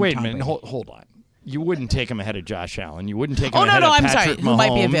Rodgers more than Wait Tom a minute. Brady. Hold on. You wouldn't take him ahead of Josh Allen. You wouldn't take him Oh, ahead no, of I'm Patrick sorry. Mahomes. Who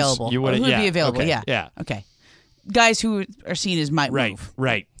might be available? You Who would be available, okay, yeah. Okay. Guys who are seen as might move.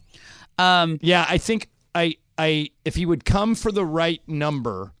 Right. I think if he would come for the right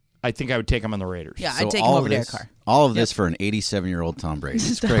number, I think I would take him on the Raiders. Yeah, I'd take him over Derek Carr. All of this for an 87-year-old Tom Brady.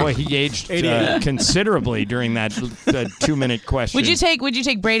 It's great. Boy, he aged considerably during that 2-minute question. Would you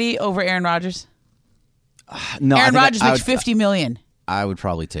take Brady over Aaron Rodgers? No, Aaron Rodgers makes $50 million. I would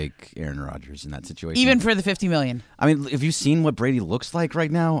probably take Aaron Rodgers in that situation. Even for the $50 million. I mean, have you seen what Brady looks like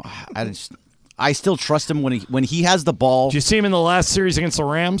right now? I still trust him when he has the ball. Did you see him in the last series against the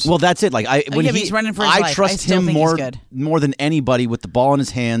Rams? Well, that's it. Like he's running for his life. trust him more than anybody with the ball in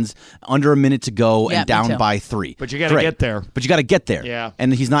his hands, under a minute to go, and down by 3. But you got to get there. But you got to get there. Yeah.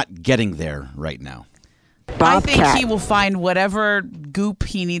 And he's not getting there right now. I think he will find whatever goop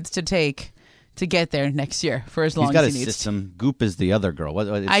he needs to take to get there next year for as long as he needs. He's got a system. Goop is the other girl.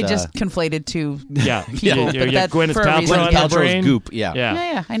 I just conflated two people. Gwyneth Paltrow's Goop.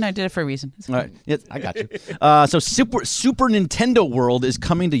 Yeah. I know. I did it for a reason. All right. Yeah, I got you. So Super Nintendo World is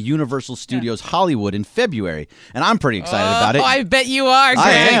coming to Universal Studios Hollywood in February, and I'm pretty excited about it. I bet you are, Greg.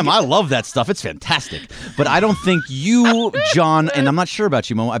 I am. I love that stuff. It's fantastic. But I don't think you, John, and I'm not sure about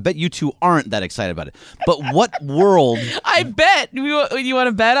you, Momo, I bet you two aren't that excited about it. But what world... I bet. You want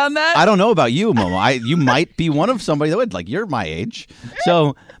to bet on that? I don't know about you, Momo. You might be one of somebody that would, like, you're my age.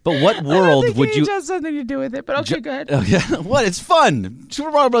 So, but what world would you... It has something to do with it, but okay, go ahead. Okay. What? It's fun.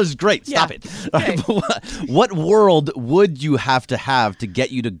 Super Mario Bros. Is great. Stop it. Okay. What world would you have to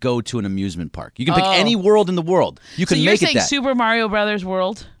get you to go to an amusement park? You can pick any world in the world. You can make it that. So you're saying Super Mario Brothers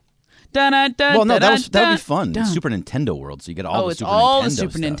World? Well, no, that would be fun. Super Nintendo World, so you get all the Super Nintendo all the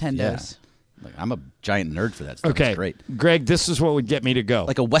Super stuff. Nintendos. Yeah. Like, I'm a giant nerd for that stuff. Okay, it's great. Greg, this is what would get me to go.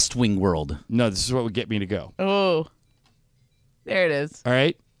 Like a West Wing world. No, this is what would get me to go. Oh, there it is. All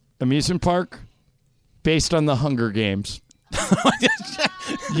right, amusement park based on the Hunger Games.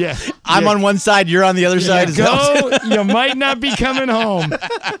 Yeah, I'm on one side, you're on the other side. You might not be coming home.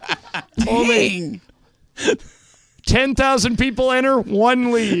 Only 10,000 people enter,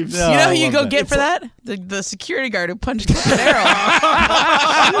 1 leaves. You know who you go get for that? The security guard who punched Daryl.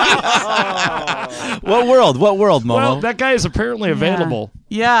 What world, Momo? Well, that guy is apparently available.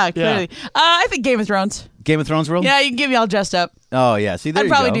 Yeah, clearly. I think Game of Thrones. Game of Thrones world? Yeah, you can get me all dressed up. Oh, yeah. See, there I'd you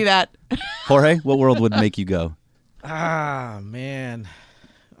go. probably do that. Jorge, what world would make you go? Man.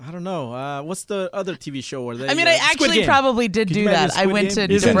 I don't know. What's the other TV show where they? I mean, I actually probably did do that. I went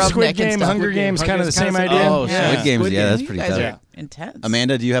to Isn't Squid Game, Hunger Games kind of the same idea? Oh, Squid Games. Yeah, that's pretty tough. Intense.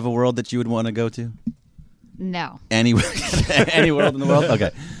 Amanda, do you have a world that you would want to go to? No. Any world in the world?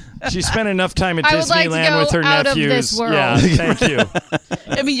 Okay. She spent enough time at I would like to Disneyland go with her out nephews. Of this world. Yeah, thank you.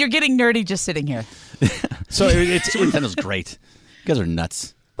 I mean, you're getting nerdy just sitting here. So it's Super Nintendo's great. You guys are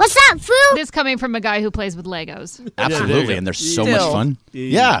nuts. What's up, food? This coming from a guy who plays with Legos. Absolutely, and they're so much fun.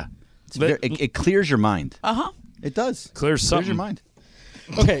 Yeah. It clears your mind. It does. Clears your mind.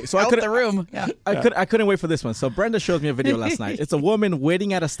 Okay, so I couldn't. The room. Yeah. I couldn't wait for this one. So Brenda showed me a video last night. It's a woman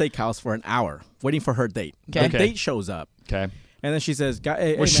waiting at a steakhouse for an hour, waiting for her date. Okay. The date shows up. Okay. And then she says,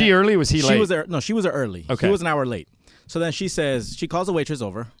 "Hey, was she early? Was he late?" She was there. No, she was there early. Okay. He was an hour late. So then she calls the waitress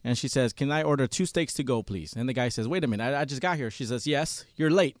over, and she says, "Can I order 2 steaks to go, please?" And the guy says, "Wait a minute, I just got here." She says, "Yes, you're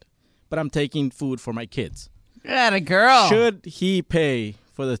late, but I'm taking food for my kids." Atta girl. Should he pay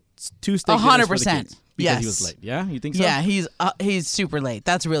for the 2 steak 100%. Because he was late. Yeah, you think so? Yeah, he's super late.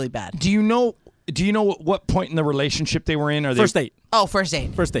 That's really bad. Do you know what point in the relationship they were in? First date. Oh, first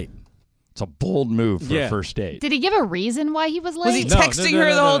date. First date. It's a bold move for a first date. Did he give a reason why he was late? Was he texting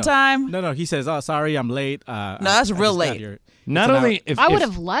her the whole time? No. He says, "Oh, sorry, I'm late." No, that's real late. Not only if I would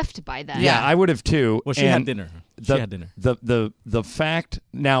have left by then. Yeah, I would have too. Well, she had dinner. The fact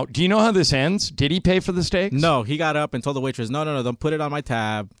now, do you know how this ends? Did he pay for the steaks? No, he got up and told the waitress, No, don't put it on my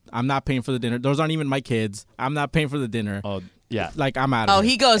tab. I'm not paying for the dinner. Those aren't even my kids. I'm not paying for the dinner. Oh, yeah. Like, I'm out of it. Oh,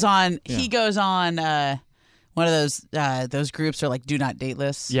 he goes on one of those groups are like do not date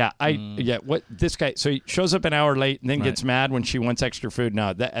lists. Yeah, what this guy? So he shows up an hour late and then gets mad when she wants extra food.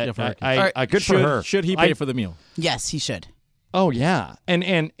 No, that good for her. Should he pay for the meal? Yes, he should. Oh yeah,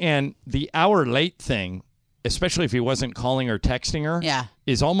 and the hour late thing, especially if he wasn't calling or texting her,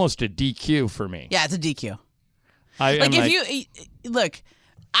 is almost a DQ for me. Yeah, it's a DQ. Look,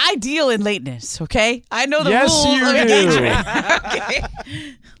 I deal in lateness, okay? I know the Yes, rules you of do. engagement.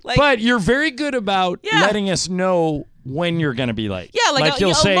 Okay? But you're very good about letting us know when you're going to be late. Yeah, like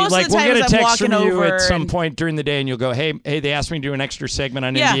you'll say, most like, of the we'll get a times I'm text from walking you over at some and- point during the day, and you'll go, hey, they asked me to do an extra segment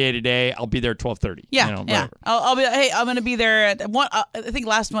on NBA today. I'll be there at 12:30. Yeah, you know, yeah. whatever. I'll be. Hey, I'm going to be there at one. I think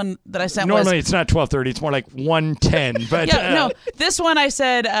last one that I sent Normally was. it's not 12:30. It's more like 1:10. But Yeah, no. This one I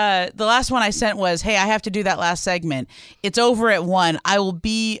said. The last one I sent was, "Hey, I have to do that last segment. It's over at 1. I will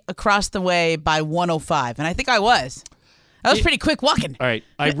be across the way by 1:05." And I think I was. I was pretty quick walking. All right,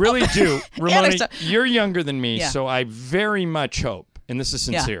 I really do. Ramona, Yeah, you're younger than me, Yeah. so I very much hope, and this is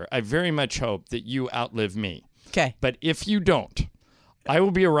sincere, I very much hope that you outlive me. Okay. But if you don't, I will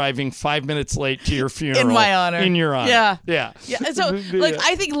be arriving 5 minutes late to your funeral. In my honor. In your honor. Yeah. Yeah. Yeah. So, like,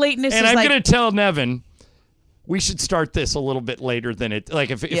 I think lateness And is I'm like. going to tell Nevin, we should start this a little bit later than it. Like,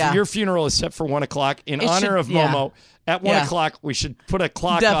 if your funeral is set for 1 o'clock, in honor of Momo, at 1 o'clock, we should put a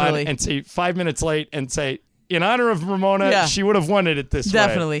clock on and say 5 minutes late and say, in honor of Ramona, she would have wanted it this way.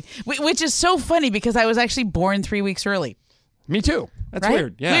 Definitely. Which is so funny because I was actually born 3 weeks early. Me too. That's right?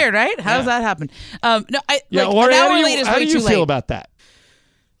 weird. Yeah. Weird, right? How does that happen? No, Yeah, like, or an how hour do late you, is how way do you too feel late. about that?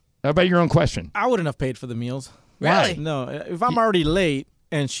 How about your own question? I wouldn't have paid for the meals. Really? No, if I'm already late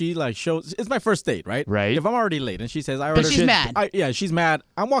and she like shows, it's my first date, right? Right. If I'm already late and she says, "I But ordered," she's mad. She's mad.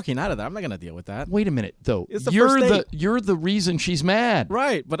 I'm walking out of there. I'm not gonna deal with that. Wait a minute, though. It's the you're first date. you're the reason she's mad.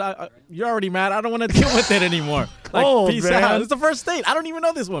 Right, but you're already mad. I don't want to deal with it anymore. Like, Oh, peace man. out. It's the first date. I don't even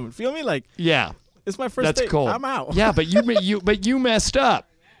know this woman. Feel me? Like, Yeah. it's my first That's date. cool. I'm out. Yeah, but you messed up.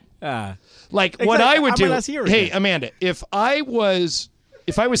 Like what Exactly. I would I'm do. gonna ask you Hey, again. Amanda, if I was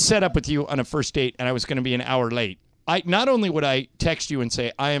set up with you on a first date and I was going to be an hour late, I not only would I text you and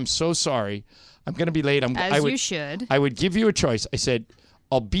say, "I am so sorry. I'm going to be late." You should. I would give you a choice. I said,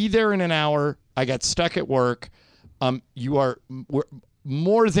 "I'll be there in an hour. I got stuck at work. We're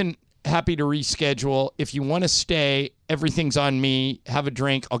more than happy to reschedule. If you want to stay, everything's on me. Have a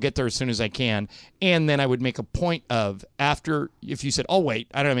drink. I'll get there as soon as I can." And then I would make a point of, after, if you said, "I'll wait,"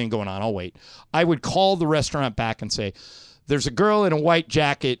 I don't have anything going on, I'll wait, I would call the restaurant back and say, "There's a girl in a white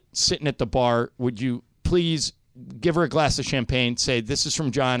jacket sitting at the bar. Would you please give her a glass of champagne, say, this is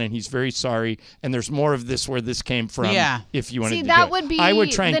from John and he's very sorry, and there's more of this where this came from." Yeah. If you wanted See, to that do it. would be I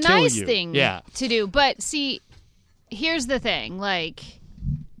would try and the kill nice you. thing Yeah. to do. But see, here's the thing. Like,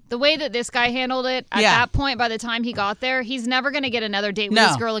 the way that this guy handled it, at that point, by the time he got there, he's never going to get another date with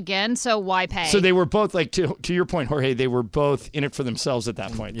this girl again, so why pay? So they were both, like, to your point, Jorge, they were both in it for themselves at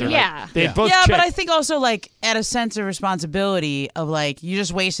that point. They're Yeah. Like, they both Yeah, checked. but I think also, like, at a sense of responsibility of, like, you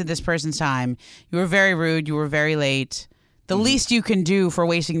just wasted this person's time. You were very rude. You were very late. The least you can do for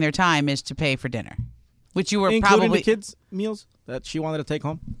wasting their time is to pay for dinner, which you were Including probably the kids' meals that she wanted to take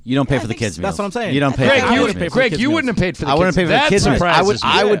home. You don't pay for the kids' meals. That's what I'm saying. You don't pay. Greg, for the you, kids' meals. Greg, you wouldn't have paid for the I kids. wouldn't pay for That the kids' meals. surprises me.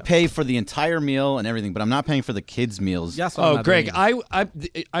 I would pay for the entire meal and everything, but I'm not paying for the kids' meals. That's what I'm Oh, not Greg,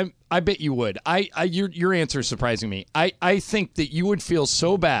 doing. I bet you would. Your answer is surprising me. I think that you would feel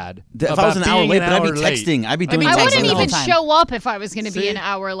so bad If I about was an hour being late, but I'd be hour late. texting. I'd be doing I texting wouldn't the whole even time. show up if I was going to be See? an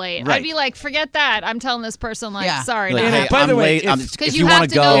hour late. Right. I'd be like, forget that. I'm telling this person, like, Yeah. sorry. Like, not hey, happening. By the I'm way, late. if- Because if you you have want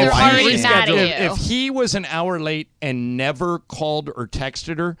to to know go, they're I already understand. mad at you. If he was an hour late and never called or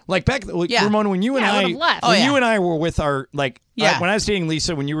texted her, like back, Yeah. Ramona, when you and Yeah, I I, would've left. when Oh, yeah. you and I were with our, like, Yeah. when I was dating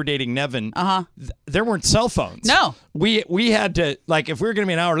Lisa, when you were dating Nevin, Uh-huh. there weren't cell phones. No. we had to, like, if we were going to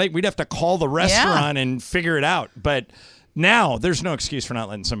be an hour late, we'd have to call the restaurant and figure it out. But now there's no excuse for not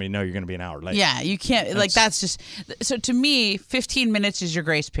letting somebody know you're going to be an hour late. Yeah, you can't. Like, that's just. So to me, 15 minutes is your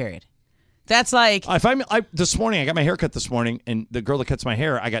grace period. That's like. This morning, I got my hair cut this morning, and the girl that cuts my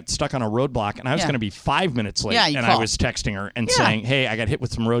hair, I got stuck on a roadblock, and I was Yeah. going to be 5 minutes late. Yeah, you and call. I was texting her and Yeah. saying, "Hey, I got hit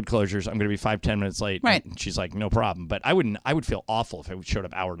with some road closures. I'm going to be 5-10 minutes late." Right. And she's like, "No problem." But I would feel awful if I showed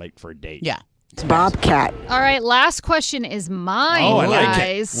up hour late for a date. Yeah. Bobcat. All right, last question is mine, Oh, I like it.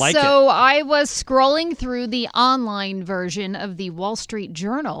 guys. Like so I was scrolling through the online version of the Wall Street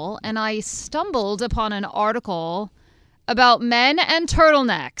Journal, and I stumbled upon an article about men and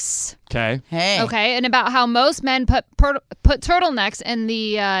turtlenecks. Okay. Hey. Okay, and about how most men put turtlenecks in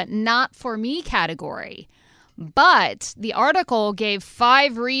the not for me category. But the article gave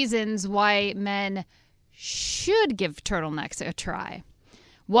 5 reasons why men should give turtlenecks a try.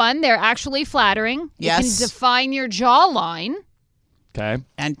 1, they're actually flattering. Yes. You can define your jawline. Okay.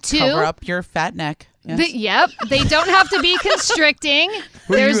 And 2, cover up your fat neck. Yes. Yep, they don't have to be constricting.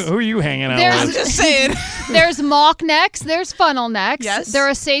 Who are you hanging out there's- with? Just saying. There's mock necks, there's funnel necks. Yes. They're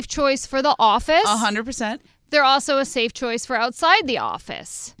a safe choice for the office. 100%. They're also a safe choice for outside the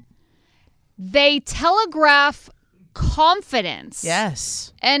office. They telegraph confidence.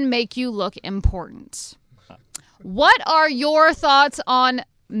 Yes. And make you look important. What are your thoughts on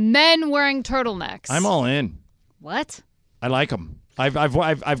men wearing turtlenecks. I'm all in. What? I like them.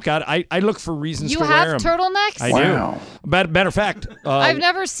 I've got. I look for reasons you to wear them. You have turtlenecks? I do. Matter of fact, I've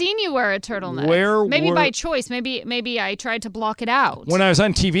never seen you wear a turtleneck. Maybe by choice. Maybe I tried to block it out. When I was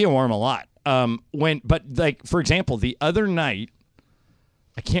on TV, I wore them a lot. But for example, the other night,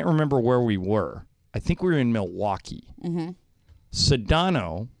 I can't remember where we were. I think we were in Milwaukee. Mm-hmm.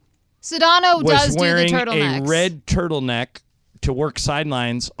 Sedano does wearing do the turtlenecks. a red turtleneck to work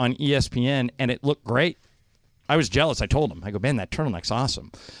sidelines on ESPN, and it looked great. I was jealous. I told him. I go, man, that turtleneck's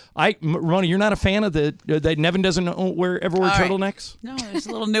awesome. Ramona, you're not a fan of that Nevin doesn't ever wear turtlenecks? No, there's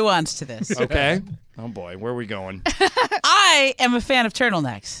a little nuance to this. Okay. Oh, boy. Where are we going? I am a fan of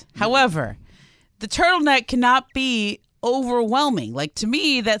turtlenecks. However, the turtleneck cannot be overwhelming. Like, to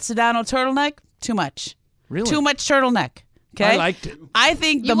me, that Sedano turtleneck, too much. Really? Too much turtleneck. Okay? I liked it. I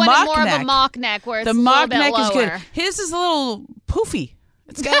think the mock more neck. of a mock neck where it's the a mock little bit neck is good. lower. His is a little poofy.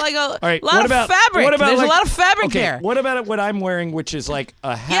 It's got like a lot of fabric. There's a lot of fabric there. What about what I'm wearing, which is like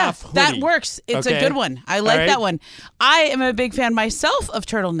a half hoodie? That works. It's a good one. I like that one. I am a big fan myself of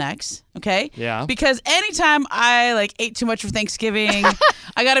turtlenecks. Okay. Yeah. Because anytime I ate too much for Thanksgiving,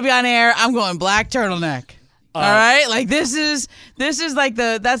 I got to be on air. I'm going black turtleneck. All right, like this is like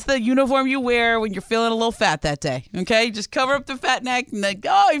that's the uniform you wear when you're feeling a little fat that day. Okay, just cover up the fat neck and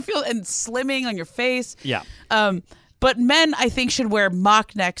you feel and slimming on your face. Yeah. But men, I think, should wear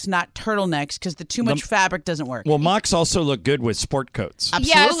mock necks, not turtlenecks, because the too much fabric doesn't work. Well, mocks also look good with sport coats.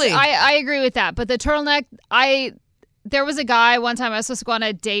 Absolutely. Yes, I agree with that. But the turtleneck, there was a guy one time I was supposed to go on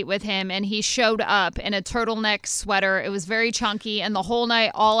a date with him, and he showed up in a turtleneck sweater. It was very chunky, and the whole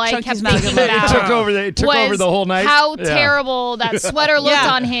night, all I kept thinking about it took over the whole night. How terrible that sweater looked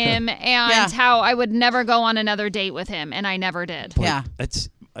on him, and how I would never go on another date with him, and I never did. Yeah.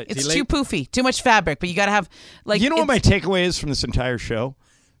 It's too poofy, too much fabric, but you got to have You know what my takeaway is from this entire show?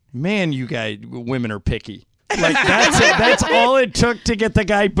 Man, you guys, women are picky. Like that's it. That's all it took to get the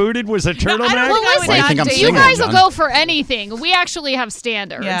guy booted was a turtleneck. Well, listen, you guys will go for anything. We actually have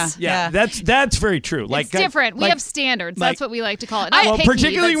standards. Yeah. That's very true. It's different. We have standards. That's what we like to call it. Well,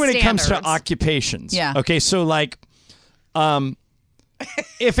 particularly when it comes to occupations. Yeah. Okay, so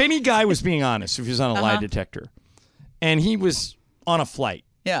if any guy was being honest, if he was on a lie detector, and he was on a flight.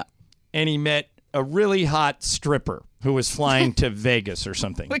 Yeah. And he met a really hot stripper who was flying to Vegas or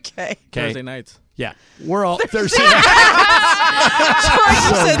something. Okay. Thursday nights. Yeah. We're all Thursday nights.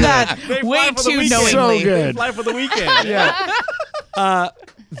 You said that way too knowingly. So good. They fly for the weekend. Yeah.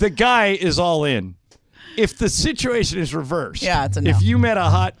 The guy is all in. If the situation is reversed. Yeah, it's a no. If you met a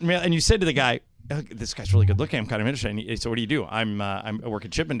hot male and you said to the guy, this guy's really good looking. I'm kind of interested. And he said, what do you do? I work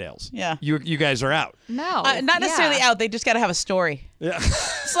at Chippendales. Yeah. You guys are out. No. Not necessarily out. They just got to have a story. Yeah.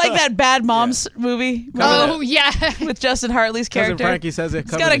 It's like that Bad Moms movie. Yeah. With Justin Hartley's character. Cousin Frankie says it.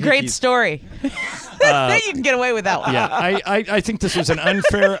 It's got a great story. Then you can get away with that one. Yeah. I think this was an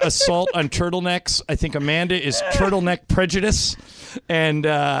unfair assault on turtlenecks. I think Amanda is turtleneck prejudice. And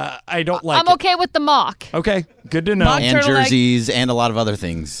I don't like I'm okay with the mock. Okay. Good to know. Mock and turtleneck. jerseys and a lot of other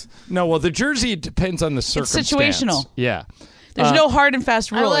things. No, well, the jersey depends on the circumstance. It's situational. Yeah. There's no hard and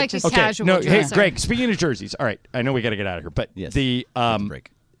fast rule. I like just a casual Hey, dresser. Greg, speaking of jerseys. All right. I know we got to get out of here. But Yes. the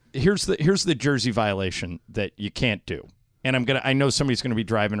break. here's the jersey violation that you can't do. And I know somebody's going to be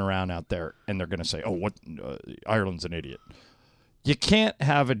driving around out there and they're going to say, "Oh, what? Ireland's an idiot." You can't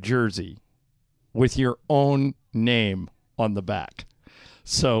have a jersey with your own name on the back.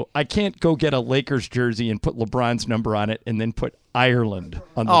 So I can't go get a Lakers jersey and put LeBron's number on it and then put Ireland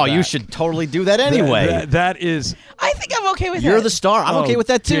on the back. You should totally do that anyway. That is. I think I'm okay with that. You're the star. I'm okay with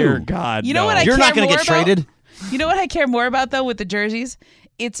that too. Dear God, You know what? You're not going to get traded. You know what I care more about though with the jerseys?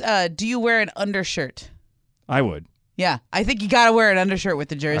 It's do you wear an undershirt? I would. Yeah, I think you got to wear an undershirt with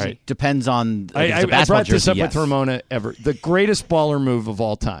the jersey. All right. Depends on. I brought this up with Ramona ever. The greatest baller move of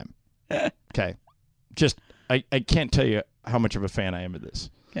all time. Okay, just I can't tell you how much of a fan I am of this.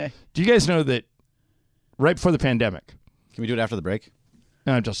 Okay. Do you guys know that right before the pandemic? Can we do it after the break?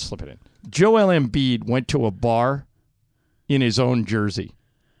 No, just slip it in. Joel Embiid went to a bar in his own jersey.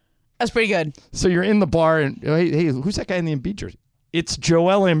 That's pretty good. So you're in the bar and hey, who's that guy in the Embiid jersey? It's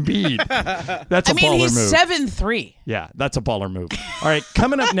Joel Embiid. That's a baller he's move. 7'3". Yeah, that's a baller move. All right,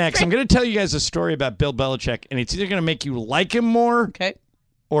 coming up next, I'm going to tell you guys a story about Bill Belichick, and it's either going to make you like him more Okay.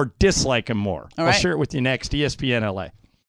 or dislike him more. All I'll right. share it with you next. ESPN LA.